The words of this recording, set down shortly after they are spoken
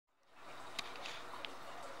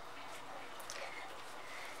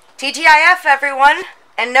TGIF, everyone.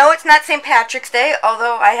 And no, it's not St. Patrick's Day,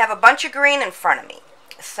 although I have a bunch of green in front of me.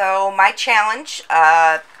 So my challenge,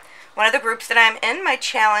 one of the groups that I'm in, my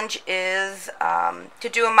challenge is to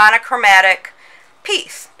do a monochromatic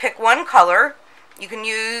piece. Pick one color. You can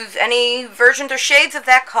use any versions or shades of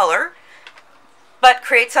that color, but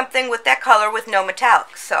create something with that color with no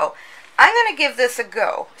metallics. So I'm going to give this a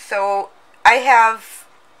go. So I have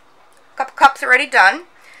a couple cups already done.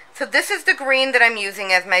 So this is the green that I'm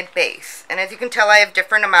using as my base. And as you can tell, I have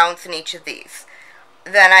different amounts in each of these.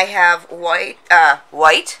 Then I have white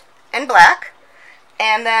and black.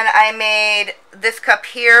 And then I made this cup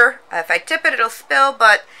here. If I tip it, it'll spill,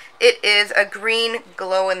 but it is a green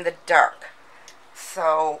glow in the dark.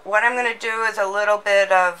 So what I'm going to do is a little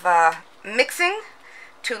bit of mixing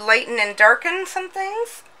to lighten and darken some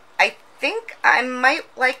things. I think I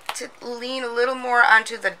might like to lean a little more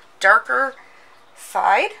onto the darker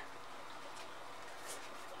side.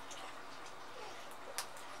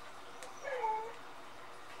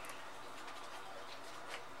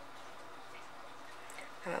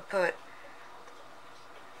 I'm going to put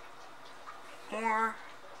more,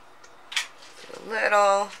 a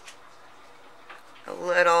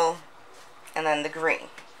little, and then the green.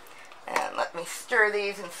 And let me stir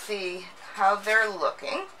these and see how they're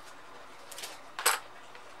looking.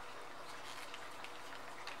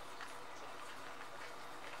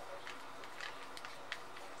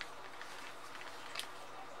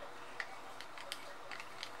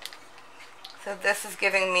 So this is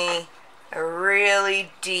giving me a really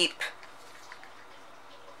deep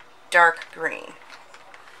dark green.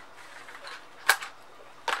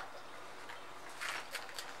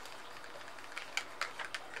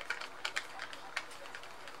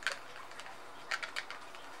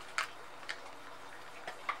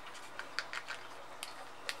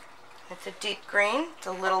 It's a deep green. It's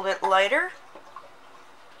a little bit lighter.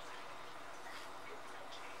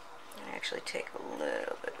 I actually take a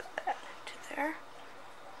little bit of that to there.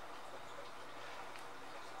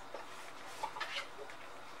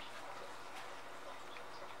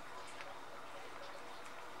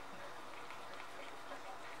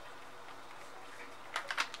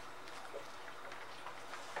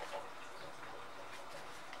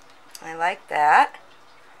 I like that.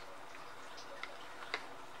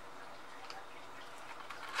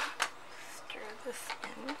 Stir this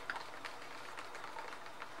in.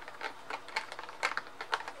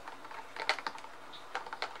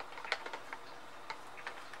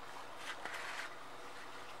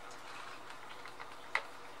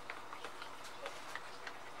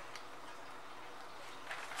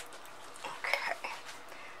 Okay.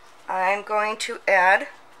 I'm going to add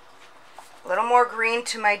a little more green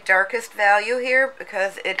to my darkest value here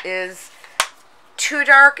because it is too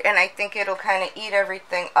dark and I think it'll kind of eat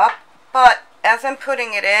everything up. But as I'm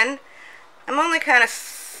putting it in, I'm only kind of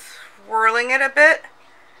swirling it a bit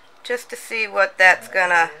just to see what that's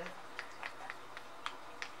gonna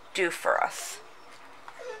do for us.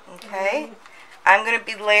 Okay, I'm gonna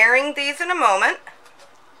be layering these in a moment.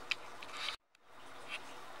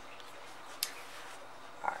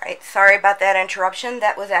 Alright, sorry about that interruption.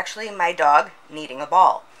 That was actually my dog needing a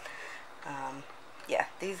ball. Yeah,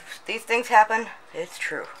 these things happen. It's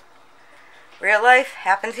true. Real life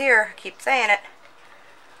happens here. Keep saying it.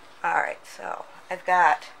 Alright, so I've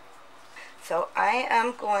got... So I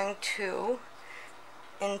am going to,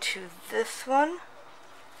 into this one,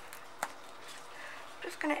 I'm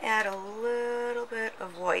just going to add a little bit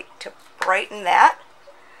of white to brighten that.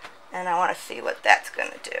 And I want to see what that's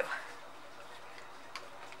going to do.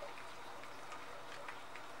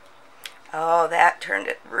 Oh, that turned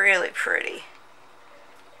it really pretty.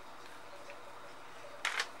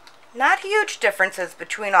 Not huge differences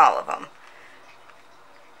between all of them.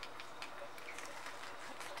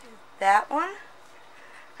 Let's do that one.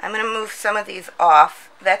 I'm going to move some of these off.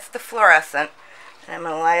 That's the fluorescent. And I'm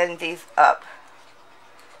going to line these up.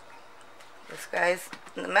 This guy's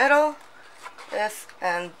in the middle, this,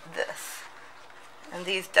 and this. And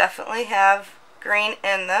these definitely have green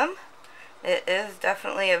in them. It is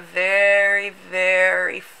definitely a very,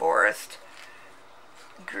 very forest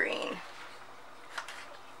green.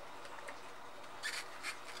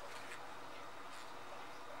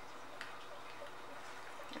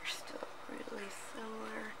 They're still really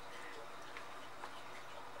similar.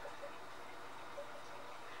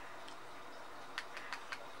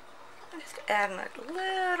 I'm just adding a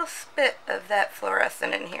little spit of that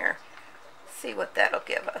fluorescent in here. See what that'll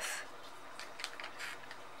give us.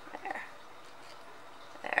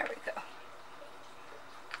 There we go.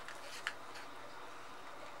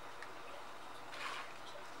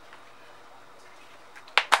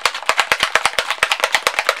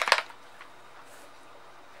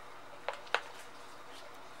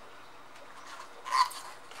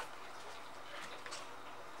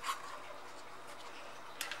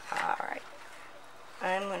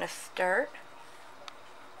 I'm going to start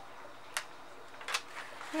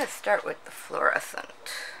with the fluorescent.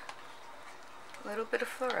 A little bit of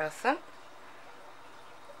fluorescent.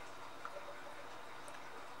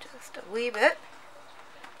 Just a wee bit.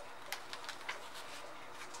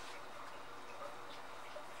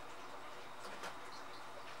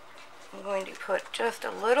 I'm going to put just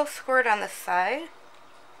a little squirt on the side.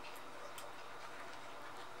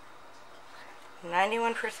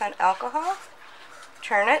 91% alcohol.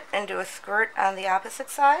 Turn it and do a squirt on the opposite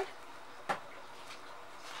side.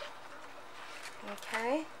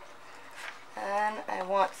 Okay. And I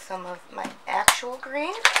want some of my actual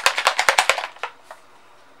green.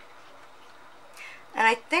 And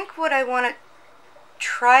I think what I want to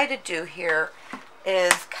try to do here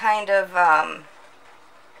is kind of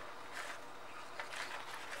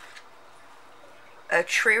a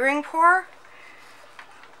tree ring pour.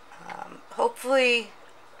 Hopefully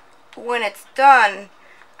when it's done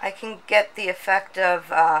I can get the effect of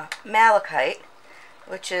malachite,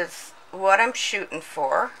 which is what I'm shooting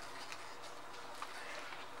for.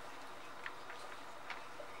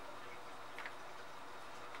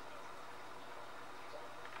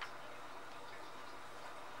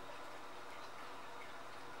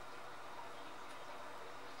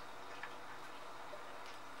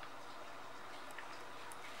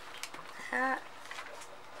 That.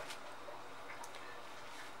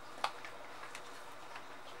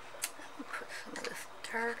 Put some of this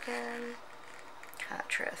dark in,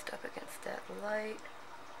 contrast up against that light.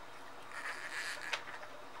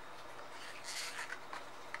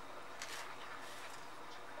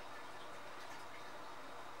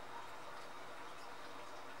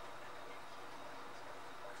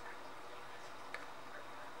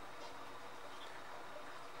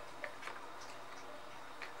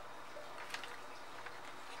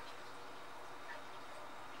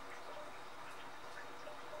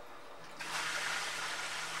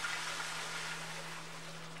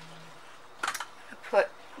 Put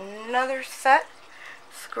another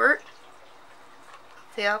squirt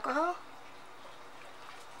of the alcohol.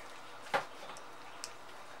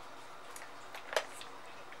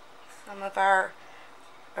 Some of our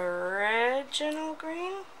original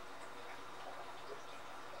green.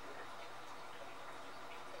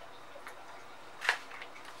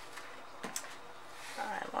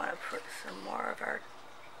 I want to put some more of our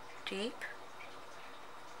deep.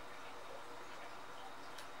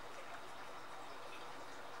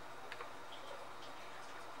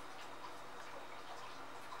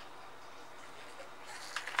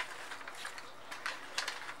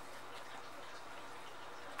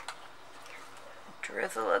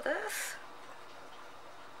 Drizzle of this.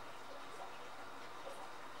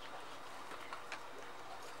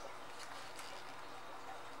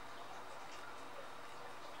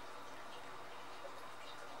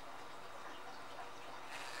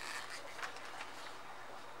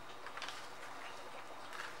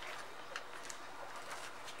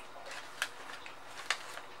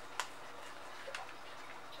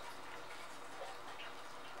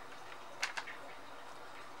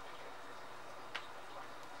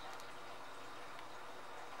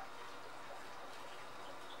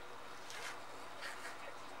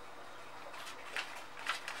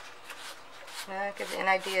 Now give you an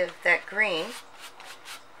idea of that green.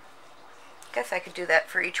 Guess I could do that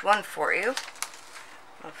for each one for you.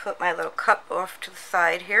 I'll put my little cup off to the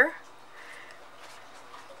side here.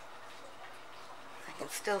 I can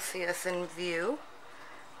still see us in view.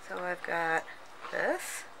 So I've got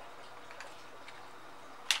this.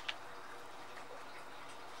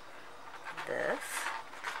 This.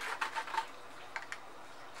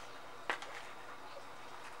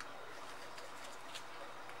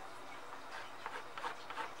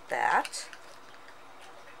 That.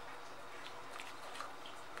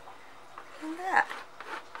 And that.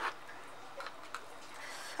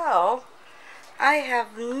 So, I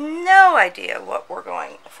have no idea what we're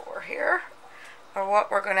going for here, or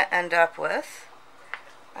what we're going to end up with.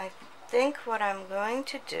 I think what I'm going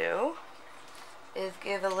to do is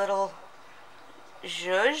give a little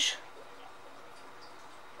zhuzh.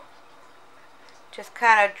 Just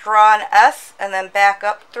kind of draw an S and then back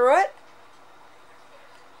up through it.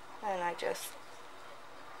 And I just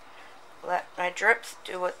let my drips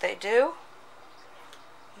do what they do.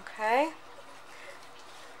 Okay.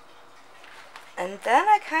 And then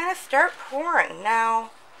I kind of start pouring.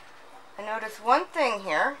 Now, I notice one thing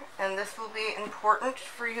here, and this will be important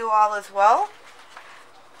for you all as well.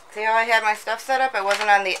 See how I had my stuff set up? I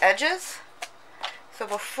wasn't on the edges. So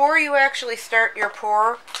before you actually start your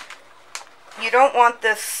pour, you don't want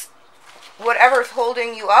this, whatever's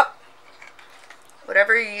holding you up,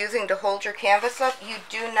 whatever you're using to hold your canvas up, you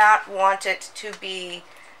do not want it to be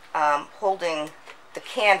holding the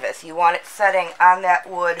canvas. You want it setting on that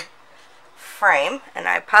wood frame. And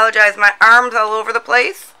I apologize, my arm's all over the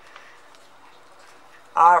place.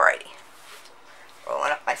 Alrighty.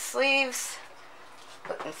 Rolling up my sleeves.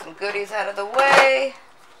 Putting some goodies out of the way.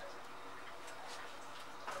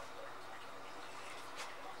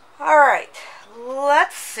 Alright,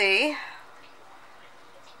 let's see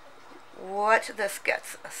what this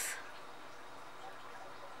gets us.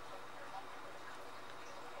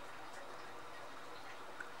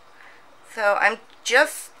 So I'm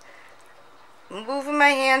just moving my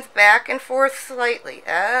hands back and forth slightly,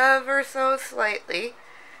 ever so slightly,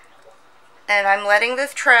 and I'm letting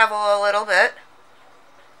this travel a little bit.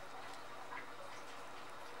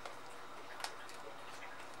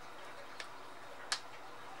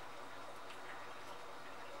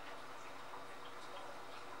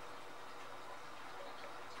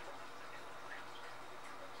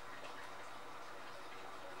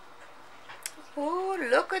 Ooh,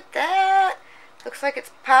 look at that! Looks like it's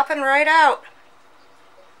popping right out.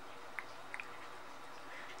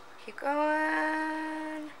 Keep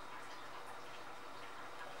going.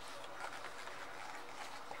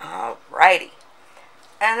 Alrighty.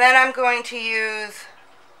 And then I'm going to use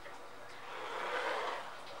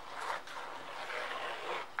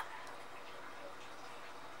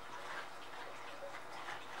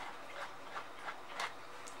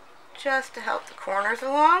just to help the corners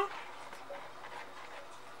along.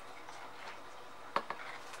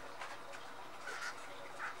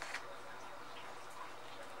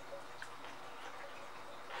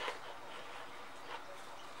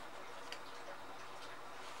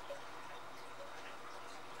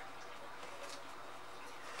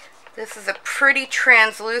 This is a pretty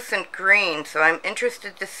translucent green, so I'm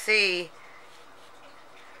interested to see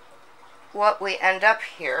what we end up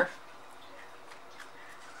here.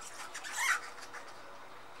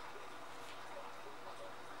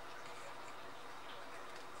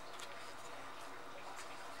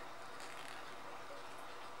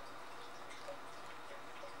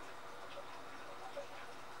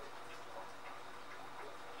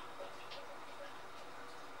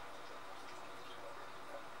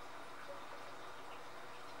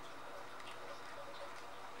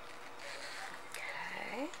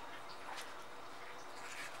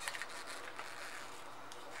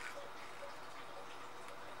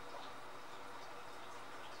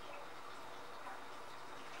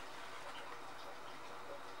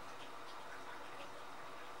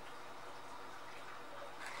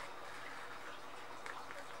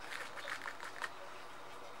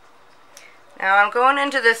 Now I'm going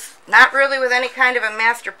into this not really with any kind of a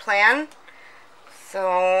master plan,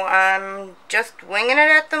 so I'm just winging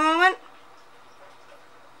it at the moment.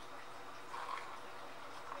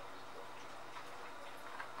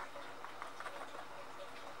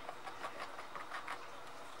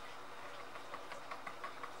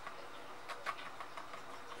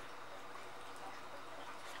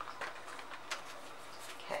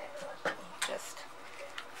 Okay, just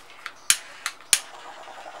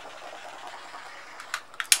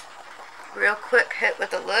real quick hit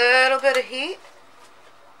with a little bit of heat.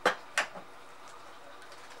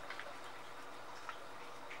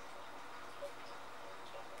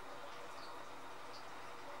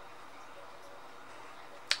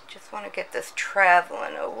 Just want to get this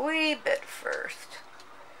traveling a wee bit first.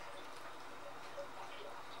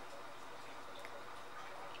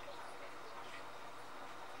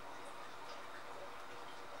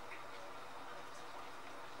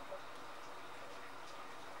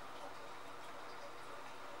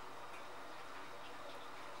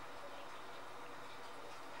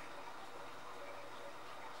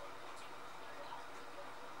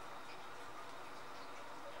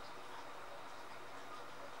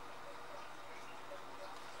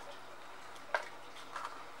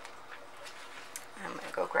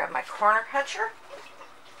 Go grab my corner catcher.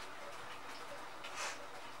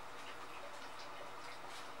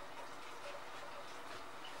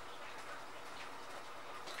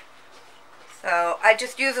 So I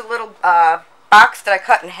just used a little box that I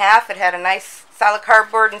cut in half. It had a nice solid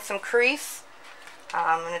cardboard and some crease,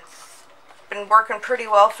 and it's been working pretty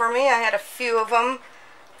well for me. I had a few of them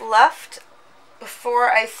left.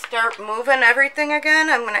 Before I start moving everything again,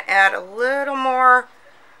 I'm going to add a little more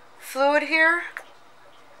fluid here.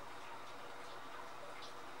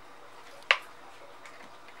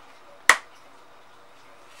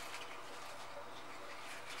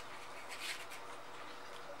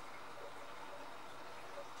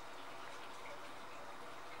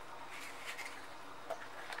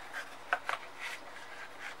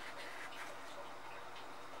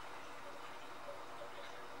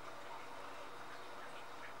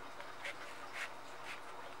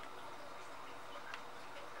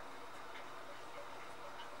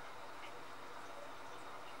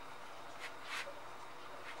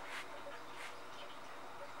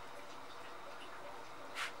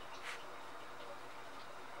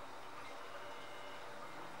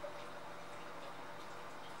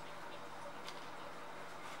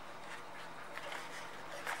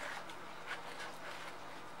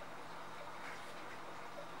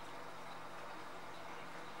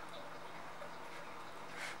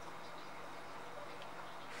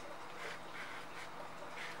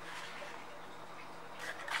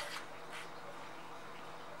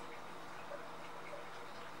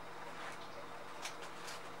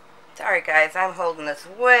 Sorry guys, I'm holding this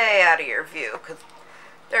way out of your view because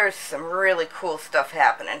there's some really cool stuff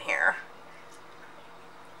happening here.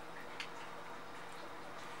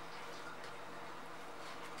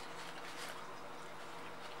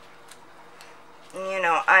 You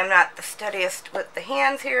know, I'm not the steadiest with the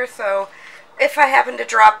hands here, so if I happen to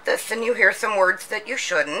drop this and you hear some words that you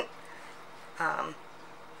shouldn't,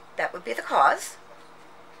 that would be the cause.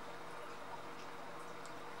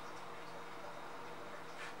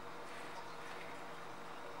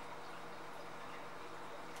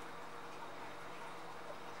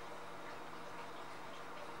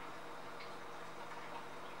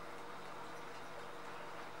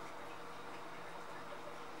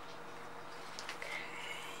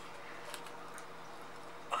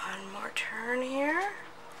 One more turn here.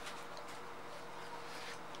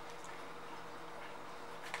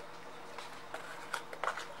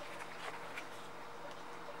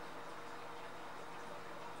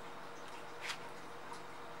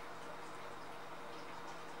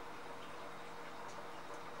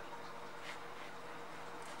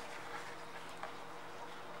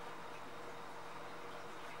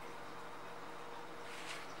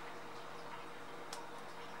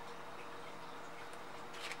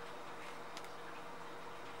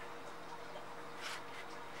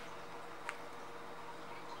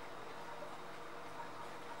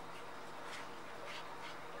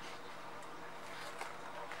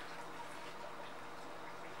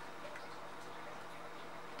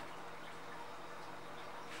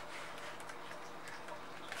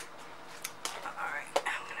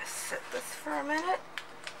 For a minute.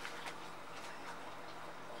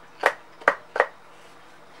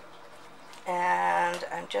 And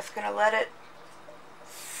I'm just going to let it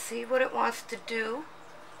see what it wants to do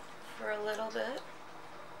for a little bit.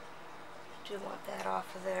 Do want that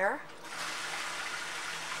off of there.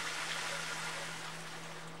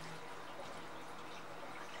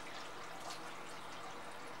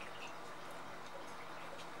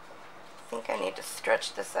 I think I need to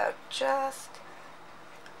stretch this out just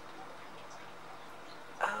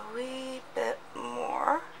a wee bit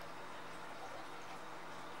more.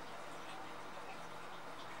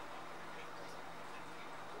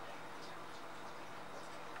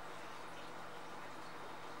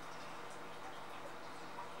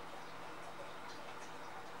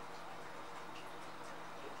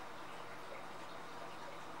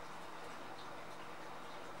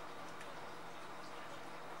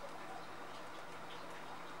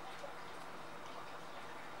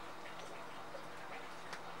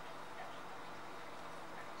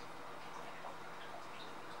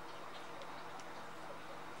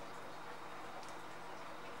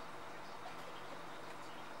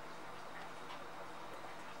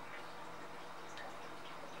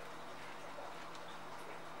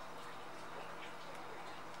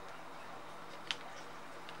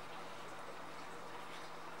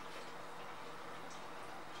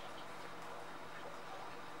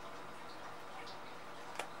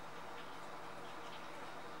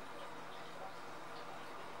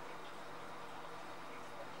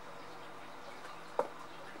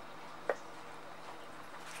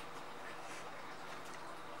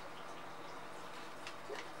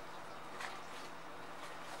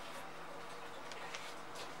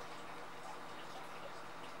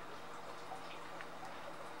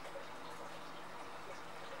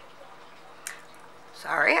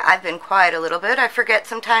 Sorry, I've been quiet a little bit. I forget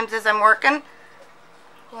sometimes as I'm working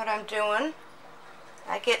what I'm doing.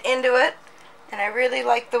 I get into it, and I really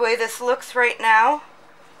like the way this looks right now.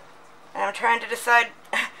 And I'm trying to decide.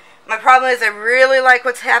 My problem is I really like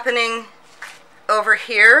what's happening over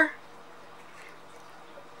here.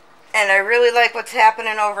 And I really like what's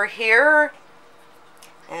happening over here.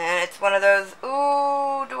 And it's one of those,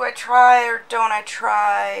 ooh, do I try or don't I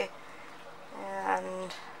try?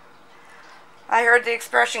 And I heard the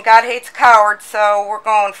expression, God hates cowards, so we're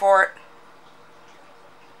going for it.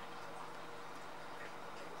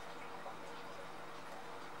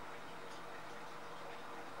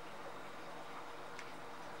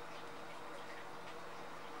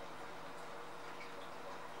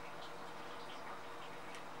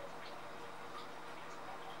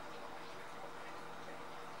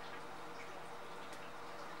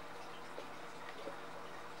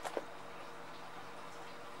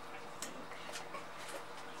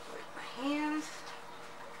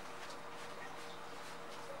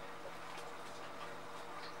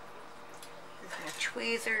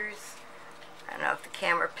 Tweezers. I don't know if the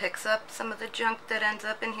camera picks up some of the junk that ends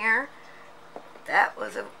up in here. That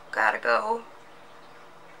was a gotta go.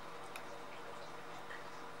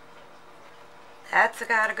 That's a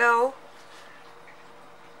gotta go.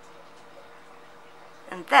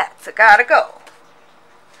 And And that's a gotta go.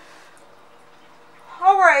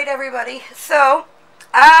 Alright, everybody, so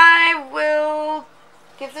I will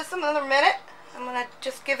give this another minute. I'm going to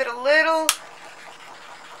just give it a little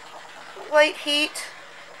light heat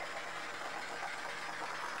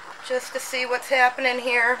just to see what's happening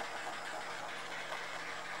here.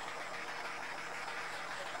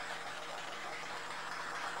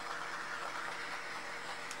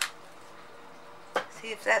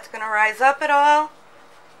 See if that's going to rise up at all.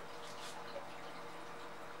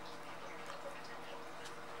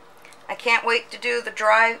 I can't wait to do the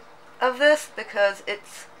dry of this because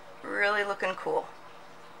it's really looking cool.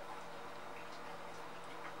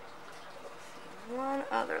 One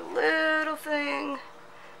other little thing.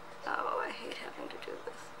 Oh, I hate having to do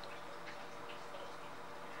this.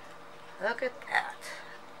 Look at that.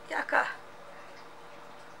 Yucca.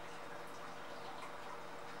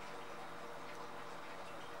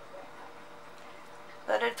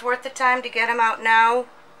 But it's worth the time to get them out now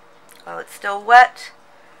while it's still wet.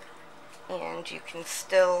 And you can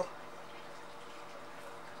still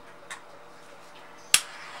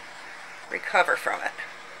recover from it.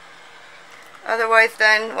 Otherwise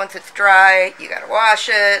then, once it's dry, you gotta wash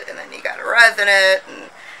it, and then you gotta resin it, and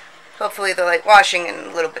hopefully the light washing and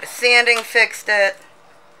a little bit of sanding fixed it.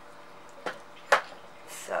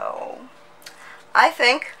 So, I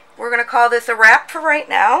think we're gonna call this a wrap for right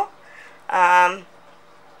now.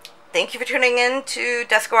 Thank you for tuning in to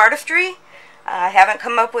Desco Artistry. I haven't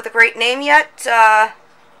come up with a great name yet. I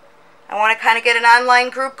want to kind of get an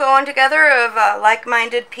online group going together of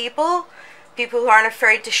like-minded people who aren't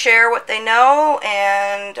afraid to share what they know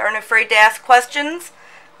and aren't afraid to ask questions.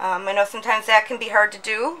 I know sometimes that can be hard to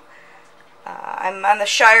do. I'm on the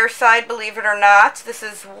shyer side, believe it or not. This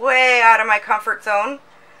is way out of my comfort zone.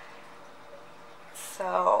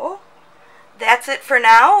 So that's it for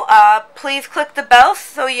now. Please click the bell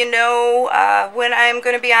so you know when I'm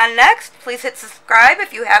going to be on next. Please hit subscribe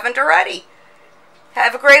if you haven't already.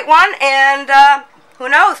 Have a great one, and who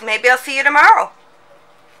knows, maybe I'll see you tomorrow.